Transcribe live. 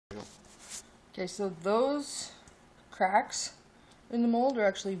Okay, so those cracks in the mold are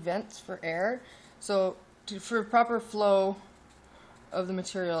actually vents for air. So for proper flow of the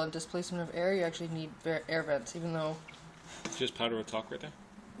material and displacement of air, you actually need air vents, even though... Just powder with talc right there?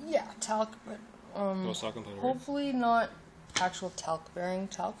 Yeah, talc, but hopefully not actual talc-bearing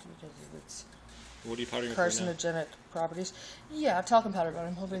talc, because of its what are you powdering carcinogenic properties. Yeah, talcum powder, but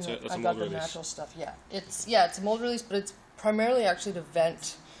I'm hoping that I got the natural stuff. Yeah, it's a mold release, but it's primarily actually to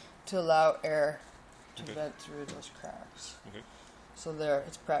vent, to allow air to vent through those cracks. Okay. So there,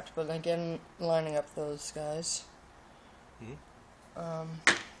 it's prepped. But again, lining up those guys. Oh,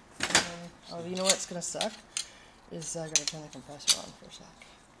 you know what's gonna suck? Is I gotta turn the compressor on for a sec.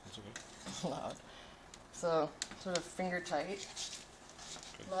 That's okay. It's loud. So sort of finger tight.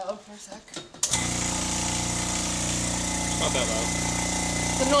 Loud for a sec. It's not that loud.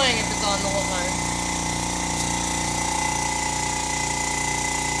 It's annoying if it's on the whole time.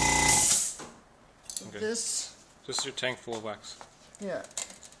 So okay. This is your tank full of wax. Yeah.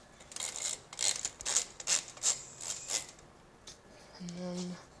 And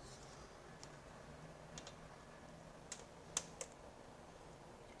then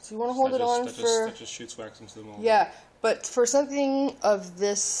so you want to hold it on for... That just shoots wax into the mold. Yeah, but for something of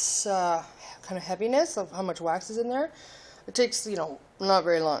this kind of heaviness, of how much wax is in there, it takes, you know, not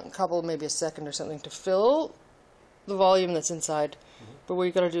very long, a couple, maybe a second or something, to fill the volume that's inside. But what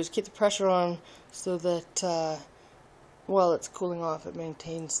you got to do is keep the pressure on so that while it's cooling off, it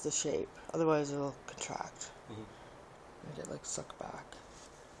maintains the shape. Otherwise, it'll contract and get like sucked back.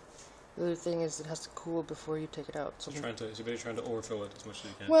 The other thing is it has to cool before you take it out. So you're basically trying to overfill it as much as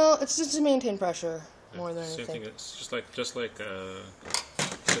you can. Well, it's just to maintain pressure more than anything. Same thing. It's just like slip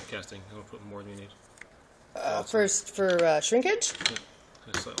casting. You don't put more than you need. For shrinkage. Yeah.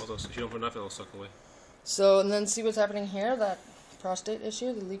 Although if you don't put enough, it'll suck away. So and then see what's happening here. That prostate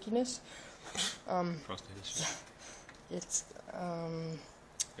issue, the leakiness. Prostate issue. It's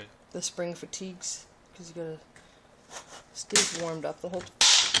the spring fatigues because you gotta stay warmed up the whole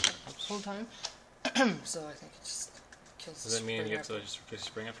time. So I think it just kills. Does that mean you have to just replace the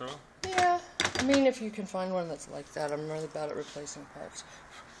spring after a while? Yeah, I mean if you can find one that's like that. I'm really bad at replacing parts.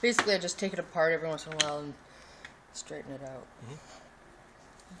 Basically, I just take it apart every once in a while and straighten it out.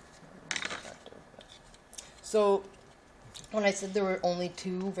 So when I said there were only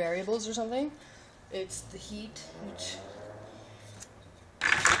 2 variables or something, it's the heat, which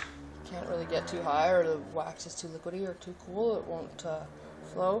can't really get too high, or the wax is too liquidy or too cool, it won't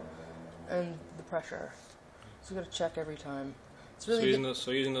flow, and the pressure. So you got to check every time. It's really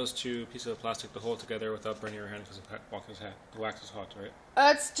using those 2 pieces of plastic to hold together without burning your hand because the wax is hot, right?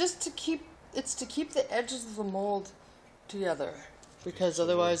 It's just to keep the edges of the mold together, because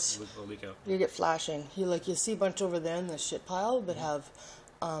otherwise it'll leak out. You get flashing. You see a bunch over there in the shit pile that have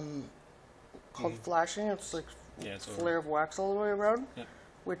called flashing. It's like a flare of wax all the way around. Yeah.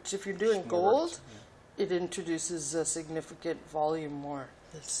 Which, if you're doing gold, it introduces a significant volume more.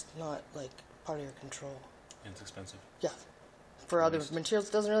 It's not like part of your control. And it's expensive. Yeah. For other materials,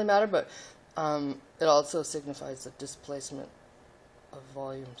 it doesn't really matter, but it also signifies the displacement of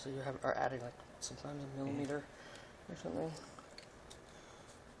volume. So you are adding like sometimes a millimeter or something.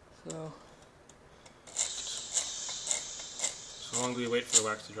 So how long do we wait for the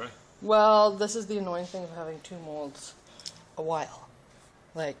wax to dry? Well, this is the annoying thing of having 2 molds a while.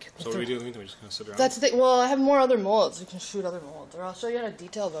 Like, so what do we do in the meantime? We just kind of sit around? That's the thing. Well, I have more other molds. We can shoot other molds, or I'll show you how to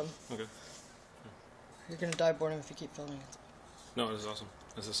detail them. Okay. You're gonna die boredom if you keep filming it. No, this is awesome.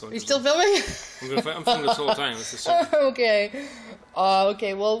 This is so Are you still filming? I'm filming this whole time. This is so okay.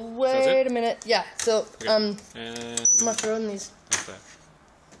 Okay. Well, wait a minute. Yeah. So and I'm gonna throw in these. Like that.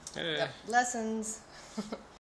 Yeah, lessons.